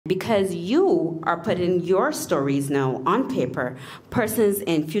Because you are putting your stories now on paper, persons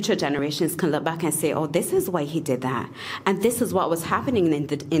in future generations can look back and say, oh, this is why he did that. And this is what was happening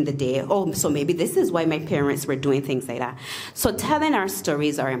in the day. Oh, so maybe this is why my parents were doing things like that. So telling our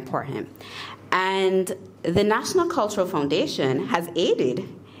stories are important. And the National Cultural Foundation has aided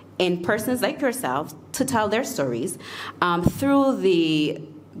in persons like yourself to tell their stories through the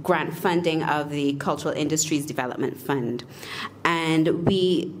grant funding of the Cultural Industries Development Fund. And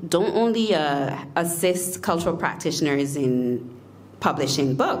we don't only assist cultural practitioners in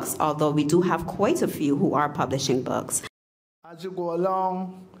publishing books, although we do have quite a few who are publishing books. As you go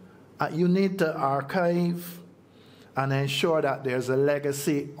along, you need to archive and ensure that there's a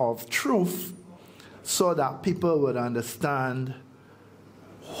legacy of truth so that people would understand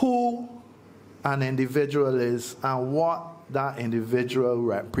who an individual is and what that individual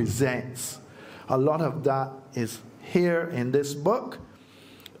represents. A lot of that is here in this book.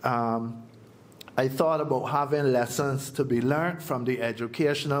 I thought about having lessons to be learned from the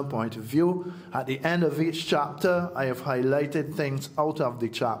educational point of view. At the end of each chapter, I have highlighted things out of the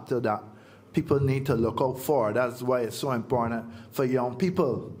chapter that people need to look out for. That's why it's so important for young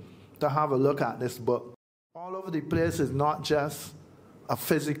people to have a look at this book. All over the place is not just a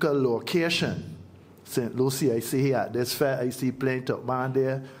physical location. St. Lucie, I see here at this fair, I see playing top band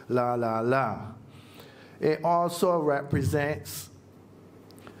there, la la la. It also represents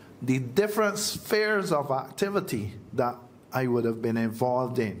the different spheres of activity that I would have been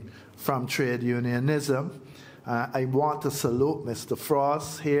involved in, from trade unionism. I want to salute Mr.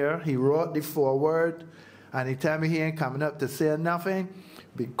 Frost here. He wrote the foreword, and he tell me he ain't coming up to say nothing,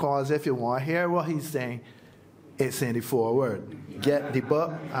 because if you want to hear what he's saying, it's in the foreword. Get the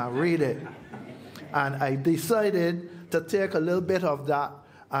book and read it. And I decided to take a little bit of that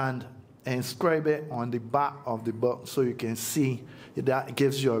and inscribe it on the back of the book so you can see that. It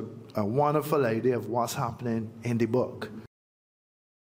gives you a wonderful idea of what's happening in the book.